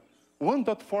camera,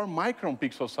 1.4 micron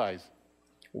pixel size.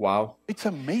 Uau. It's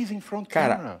amazing front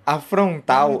Cara, camera. a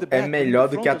frontal Only the é back, melhor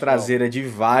only the do que a front as well. traseira de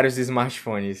vários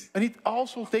smartphones. And it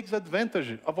also takes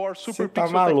advantage of our Você super tá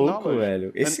pixel maluco, technology velho.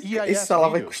 and Esse EIS celular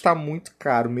vai videos. custar muito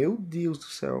caro. Meu Deus do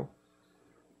céu.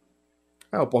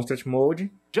 O Portrait Mode,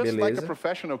 Just like a beleza.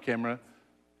 professional camera,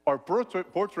 our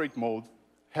portrait mode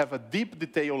have a deep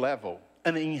detail level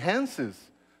and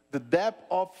enhances the depth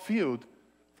of field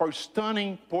for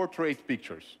stunning portrait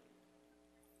pictures.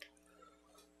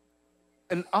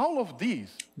 And all of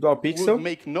these Dual pixel, would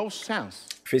make no sense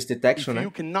Face if Detection, né?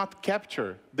 you cannot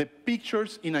capture the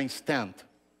pictures in an instant.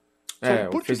 É,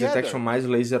 o put Face together Detection mais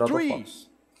laser three autofocus.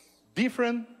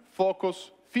 different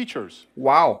focus features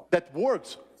Uau! that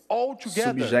works all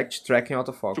together Subject Tracking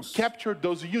to Autofocus. capture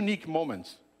those unique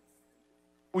moments.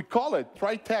 We call it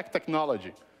Tritech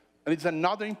technology, and it's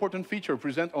another important feature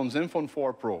present on Zenfone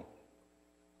 4 Pro.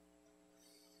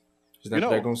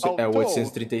 Snapdragon é o although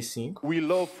 835. we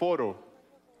love photo,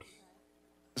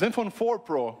 Zenfone 4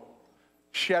 Pro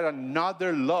share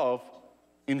another love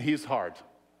in his heart.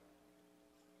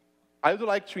 I would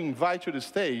like to invite to the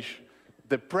stage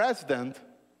the president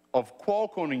of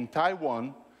Qualcomm in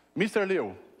Taiwan, Mr.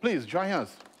 Liu. Please join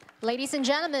us. Ladies and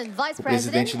gentlemen, Vice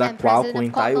presidente President da and President Qualcomm em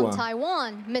of Qualcomm Taiwan.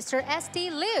 Taiwan, Mr. S.T.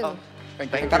 Liu.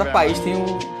 Thank you Cada very país much. tem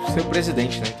o seu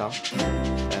presidente, né, e tal.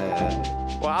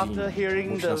 Well, after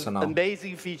hearing the multinacional.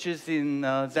 amazing features in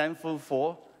Zenfone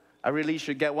 4, I really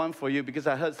should get one for you because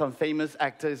I heard some famous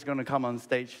actor is going to come on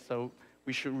stage. So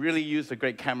we should really use a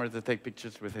great camera to take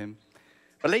pictures with him.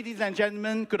 But ladies and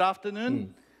gentlemen, good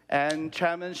afternoon. And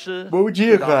Chairman Shi, Bom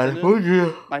dia, good cara. afternoon. Bom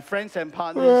dia. My friends and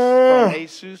partners from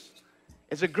Asus.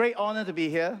 It's a great honor to be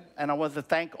here, and I want to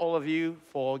thank all of you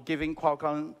for giving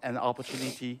Qualcomm an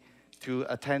opportunity to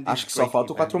attend this Acho que só great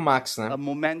falta o 4 event, Max, né? a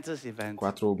momentous event.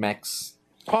 4 Max.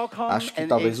 Qualcomm Acho que and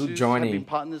talvez o Asus have Johnny been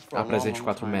partners for a long, apresente o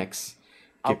long 4 time. Max.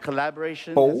 Our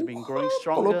collaboration has been growing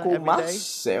stronger Colocou o every day.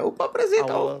 Marcel para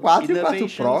apresentar Our o 4 e o 4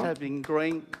 innovations Pro. have been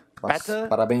growing better,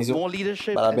 Parabéns, more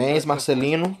leadership, and parabéns, so on and so forth.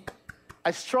 Marcelino.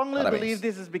 I strongly Parabéns. believe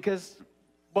this is because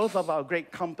both of our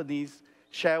great companies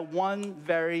share one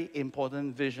very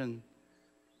important vision: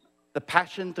 the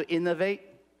passion to innovate,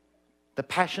 the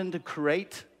passion to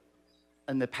create,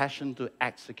 and the passion to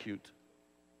execute.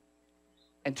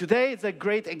 And today is a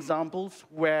great example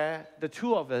where the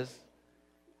two of us,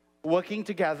 working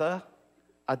together,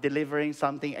 are delivering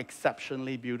something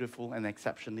exceptionally beautiful and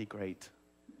exceptionally great.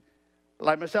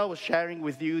 Like Marcel was sharing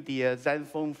with you, the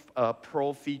Zenfone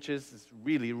Pro features is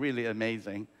really, really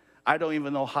amazing. I don't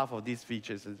even know half of these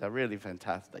features, and they're really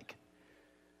fantastic.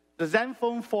 The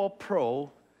Zenfone 4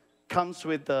 Pro comes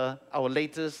with our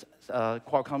latest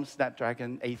Qualcomm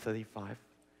Snapdragon 835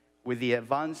 with the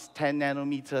advanced 10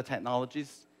 nanometer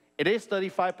technologies. It is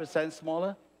 35%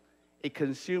 smaller. It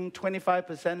consumes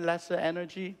 25% lesser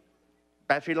energy.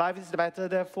 Battery life is better,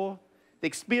 therefore. The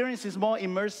experience is more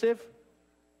immersive.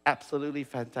 Absolutely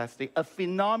fantastic. A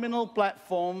phenomenal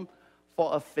platform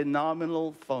for a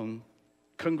phenomenal phone.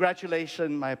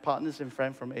 Congratulations, my partners and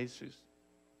friends from Asus.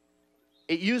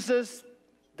 It uses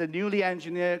the newly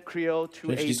engineered Creo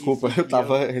 280 Gente, desculpa, eu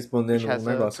tava which respondendo has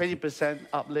a negócio. 20%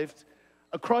 uplift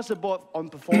across the board on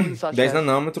performance such 10 as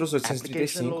nanômetros,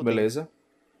 application 835, loading, beleza.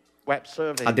 web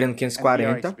survey, Adreno and 540.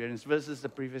 VR experience versus the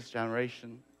previous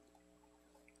generation.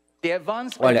 The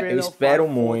advanced Olha, eu Adreno espero 540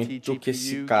 muito que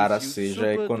esse GPU cara gives you seja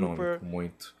super econômico, duper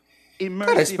muito. immersive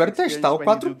Cara, eu espero testar o experience when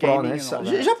 4 you do Pro, gaming né? and all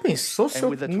Já that. pensou se And eu...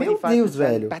 with a Meu 25% Deus,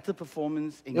 velho. better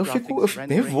performance in Eu fico graphics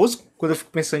rendering, nervoso quando eu fico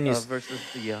pensando nisso. versus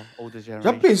the older Já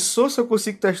generation. pensou se eu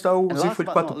consigo testar o And last Zenfone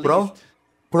but 4 not Pro? least,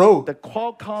 Pro? the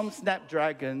Qualcomm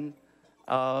Snapdragon,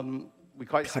 we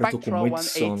call it Cara, eu tô com Spectra muito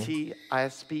sono. 180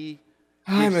 ISP.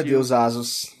 Ai, gives meu you Deus,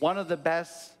 Asus. one of the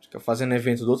best, Fica fazendo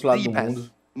evento do outro lado the do mundo.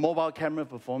 best mobile camera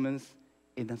performance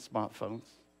in the smartphones.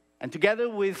 And together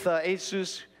with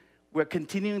Asus, we're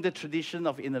continuing the tradition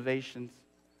of innovations.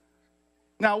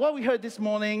 Now, what we heard this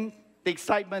morning, the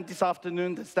excitement this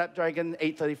afternoon, the Snapdragon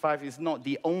 835 is not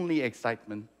the only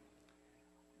excitement.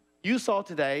 You saw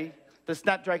today the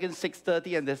Snapdragon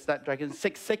 630 and the Snapdragon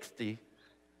 660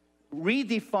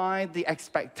 redefine the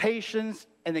expectations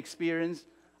and experience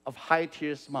of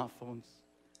high-tier smartphones.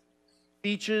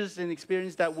 Features and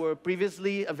experience that were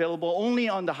previously available only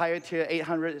on the higher-tier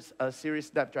 800 series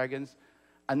Snapdragons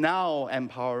are now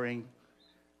empowering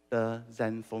the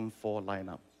Zenfone 4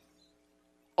 lineup.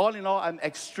 All in all, I'm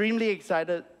extremely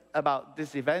excited about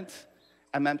this event,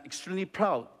 and I'm extremely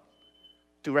proud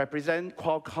to represent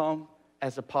Qualcomm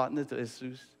as a partner to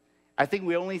Asus. I think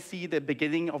we only see the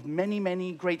beginning of many,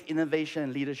 many great innovation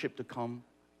and leadership to come.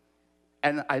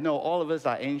 And I know all of us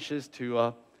are anxious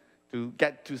to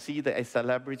get to see a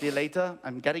celebrity later.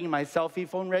 I'm getting my selfie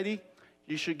phone ready.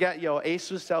 You should get your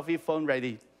Asus selfie phone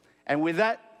ready. And with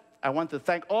that, I want to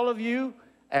thank all of you,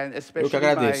 and especially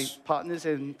my partners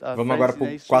and Vamos agora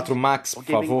pro 4 Max, por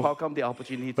favor. Qualcomm the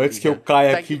opportunity Antes que eu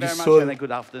caia aqui de sono. and a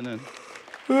good afternoon.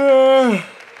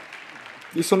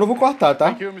 Isso eu não vou cortar, tá?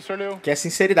 Thank you, Mr. Liu. Que é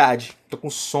sinceridade. Tô com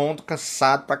sono, tô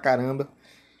cansado pra caramba.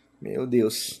 Meu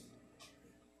Deus.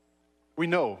 We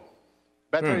know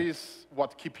battery is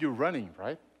what keep you running,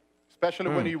 right? Especially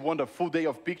when you want a full day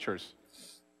of pictures.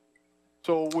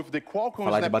 So with the Qualcomm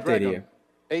Snapdragon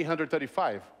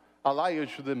 835, allow you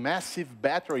to the massive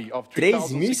battery of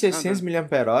 3.600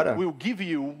 mAh. will give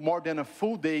you more than a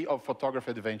full day of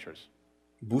photography adventures.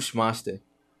 Bushmaster.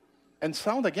 And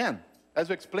sound again, as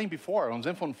we explained before on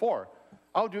Zenfone 4,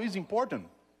 audio is important.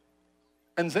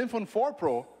 And Zenfone 4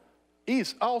 Pro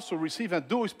is also receiving a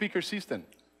dual speaker system.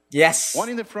 Yes! One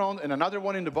in the front and another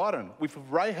one in the bottom with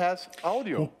right-has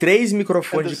audio. Com 3 And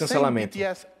microfones the de same cancelamento.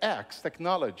 BTS-X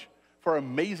technology for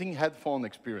amazing headphone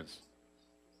experience.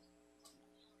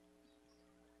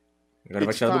 Agora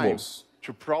vai It's tirar do time bolso.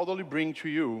 to proudly bring to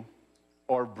you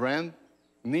our brand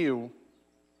new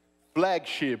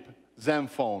flagship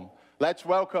Zenfone. Let's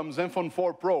welcome Zenfone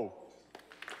 4 Pro.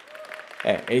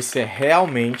 Esse é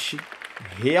realmente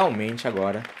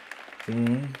agora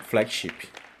um flagship.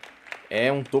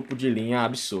 É um topo de linha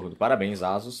absurdo. Parabéns,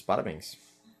 Asus, parabéns.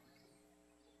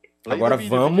 Agora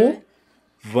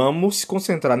vamos se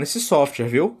concentrar nesse software,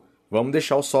 viu? Vamos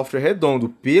deixar o software redondo,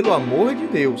 pelo amor de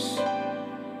Deus.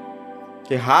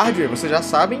 Porque hardware vocês já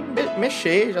sabem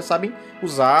mexer, já sabem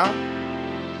usar.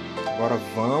 Agora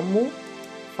vamos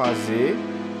fazer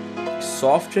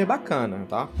software bacana,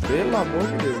 tá? Pelo amor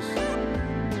de Deus.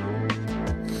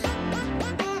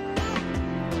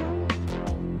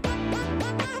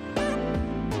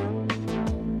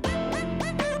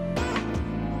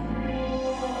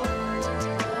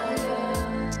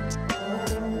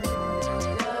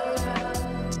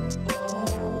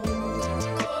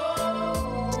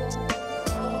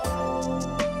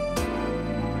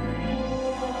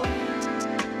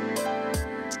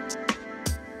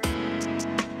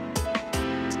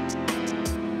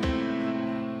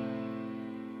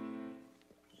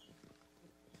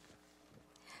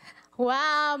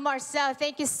 Wow, Marcel,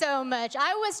 thank you so much.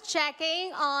 I was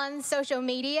checking on social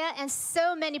media, and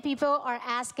so many people are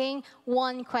asking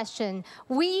one question.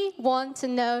 We want to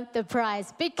know the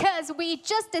price because we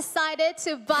just decided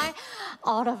to buy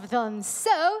all of them.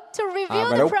 So, to reveal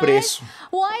Agora the é o price, preço.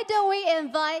 why don't we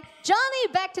invite Johnny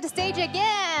back to the stage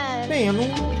again? Bem, eu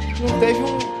não teve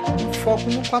um foco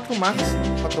no 4 Max,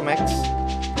 4 Max.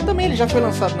 Também ele já foi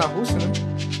lançado na Rússia, né?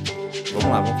 Vamos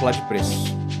lá, vamos falar de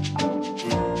preço.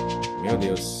 Meu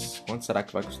Deus, quanto será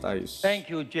que vai custar isso? Thank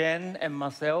you, Jen and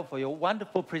Marcel, for your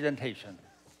wonderful presentation.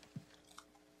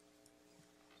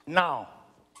 Now,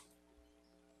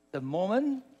 the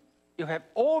moment you have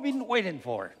all been waiting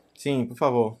for. Sim, por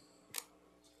favor.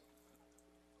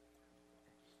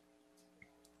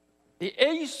 The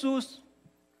Asus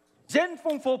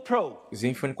Zenfone 4 Pro.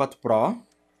 Zenfone 4 Pro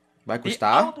vai The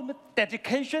custar. ultimate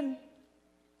dedication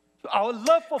to our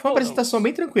love for Foi uma apresentação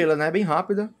bem tranquila, né? Bem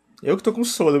rápida. Eu que tô com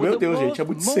sono, meu Deus, gente, é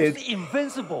muito cedo.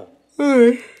 Invincible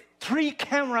Ai.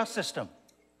 3-camera system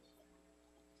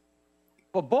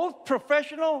for both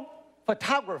professional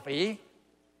photography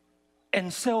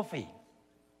and selfie.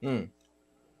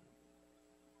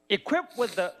 Equipped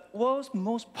with the world's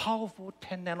most powerful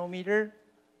 10nm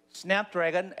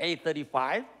Snapdragon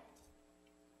 835,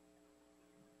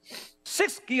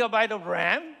 6 GB of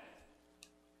RAM,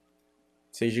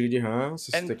 6 GB de RAM, and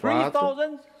 64.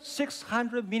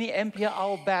 3,600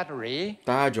 mAh battery.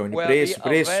 Tá, Johnny, will preço, be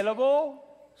preço. available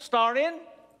starting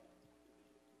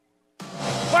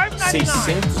 $599.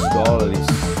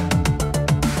 $600.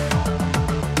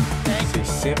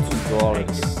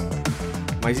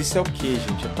 $600. Mas isso é o que,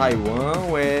 gente? É Taiwan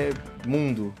ou é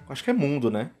mundo? Acho que é mundo,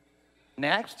 né?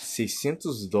 Next,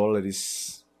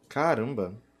 $600.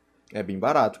 Caramba. É bem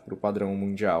barato pro padrão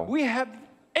mundial. we have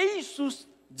Asus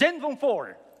Zenfone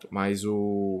 4. Mas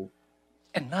o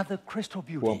Another crystal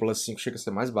beauty. OnePlus 5 chega a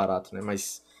ser mais barato, né?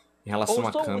 Mas em relação à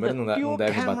Also with câmera, a não dual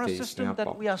deve camera bater isso, system né? A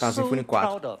that pau. we are Tá, so Zenfone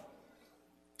proud 4. of.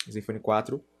 Zenfone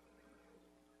 4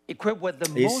 Equipped with the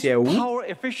Esse most é o- power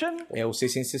efficient é o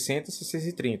 660 e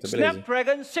 630, beleza.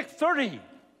 Snapdragon 630.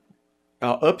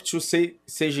 Up to 6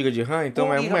 GB de RAM,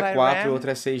 então é um é 4 e o outro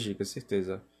é 6 GB,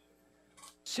 certeza.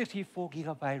 64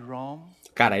 GB ROM.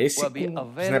 Cara, esse Will be com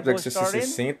available Snapdragon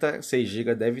 660, 6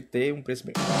 GB deve ter um preço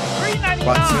bem... $399.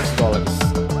 $400.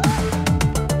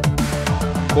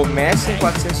 Começa em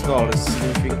 $400.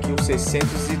 Significa que o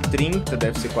 630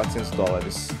 deve ser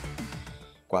 $400.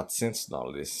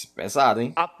 $400. Pesado,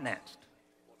 hein? Up next,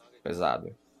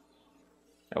 Pesado.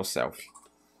 É o Selfie.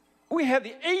 we have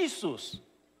the Asus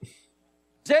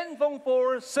Zenfone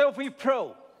 4 Selfie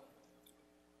Pro.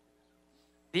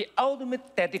 The ultimate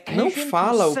dedication Não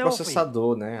fala to o selfie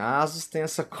processador, né? A Asus tem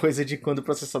essa coisa de quando o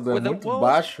processador é with the muito world's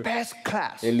baixo, best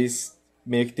class. eles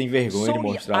meio que têm vergonha de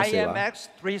Sony mostrar, sei lá. IMX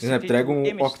Eles entregam 352 um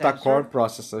image octa-core sensor,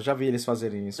 processor. Eu já vi eles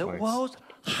fazerem isso the antes. world's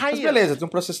Mas highest beleza, tem um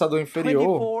processador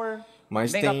inferior, 24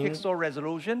 mas tem... megapixel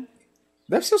resolution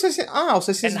Deve ser o 600... Ah, o and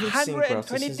 625, é o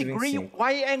 120 degree 625.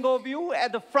 wide angle view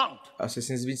at the front. É o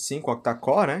 625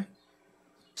 octa-core, né?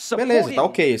 Beleza, tá Supporting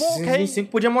ok. Esse 4K 625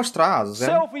 podia mostrar, Asus. É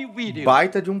selfie video,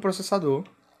 baita de um processador.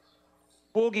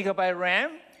 4 GB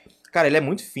RAM, Cara, ele é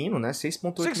muito fino, né?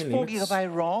 6.8 64 mm. GB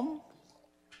ROM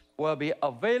will be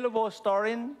available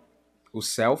starting O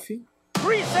Selfie,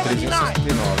 379.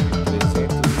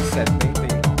 379.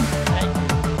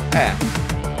 É.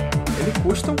 Ele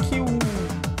custa o que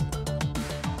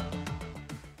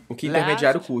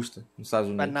intermediário custa nos Estados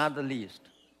But Unidos. not the least,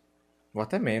 Ou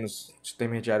até menos.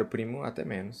 Intermediário primo, até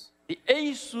menos. the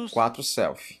Asus 4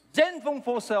 Selfie. Zenfone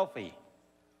 4 Selfie,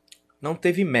 Não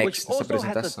teve Max which nessa also has a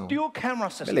apresentação. dual camera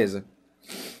system Beleza.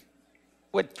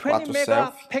 with 20 4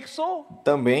 megapixel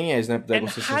Também é and Snapdragon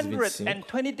 625.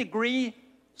 120 degree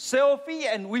selfie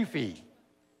and Wi-Fi.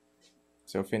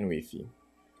 Selfie and Wi-Fi.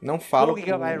 Não falo 4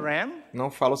 GB RAM,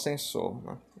 Não falo sensor.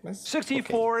 Mas,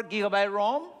 64 GB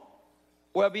ROM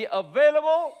will be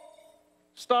available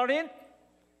starting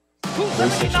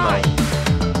 $279.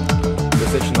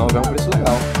 279 é um preço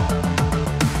legal.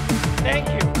 Thank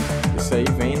you. Esse aí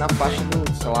vem na faixa do,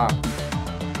 sei lá,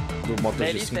 do Moto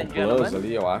Ladies G5 and Plus gentlemen,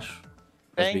 ali, eu acho.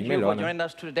 Mas Thank bem you melhor, for né? joining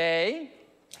us today.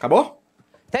 Acabou?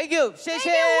 Thank you，谢谢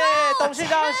董事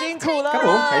长辛苦了。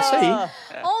 Acabou, é isso aí.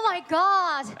 Oh my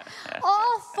God!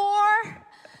 All 4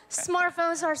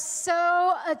 smartphones are so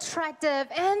attractive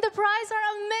and the price are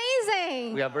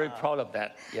amazing. We are very proud of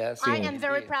that. Yes. I am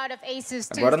very proud of Asus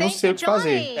too. Agora não Thank sei you, o que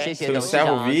fazer. Johnny. 谢谢所以董事 encerra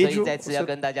长， o 所 vídeo 以再次要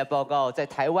跟大家报告，在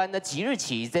台湾呢即日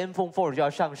起 Zenfone 4就要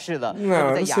上市了。não 那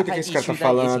么在 sei 亚 o que 太 esse 地 cara 区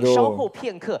tá 呢，也请稍 falando. 后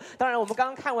片刻。当然，我们刚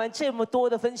刚看完这么多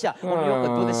的分享，我们有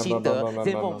很多的心得。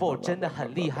Zenfone 4真的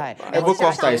很厉害， Eu vou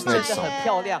cortar isso na 真的 edição. 很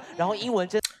漂亮，然后英文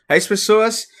真。 É isso,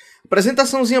 pessoas.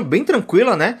 Apresentaçãozinha bem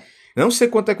tranquila, né? Não sei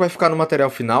quanto é que vai ficar no material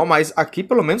final, mas aqui,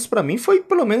 pelo menos pra mim, foi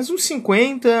pelo menos uns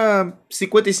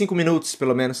 55 minutos,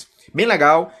 pelo menos. Bem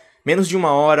legal, menos de 1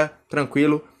 hora,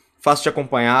 tranquilo, fácil de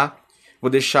acompanhar. Vou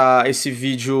deixar esse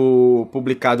vídeo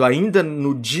publicado ainda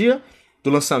no dia do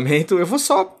lançamento. Eu vou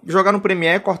só jogar no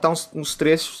Premiere, cortar uns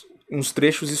trechos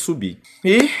e subir.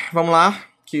 E vamos lá,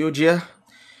 que o dia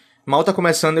mal tá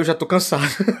começando e eu já tô cansado.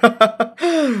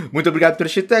 Muito obrigado por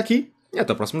assistir até aqui e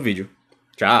até o próximo vídeo.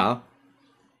 Tchau!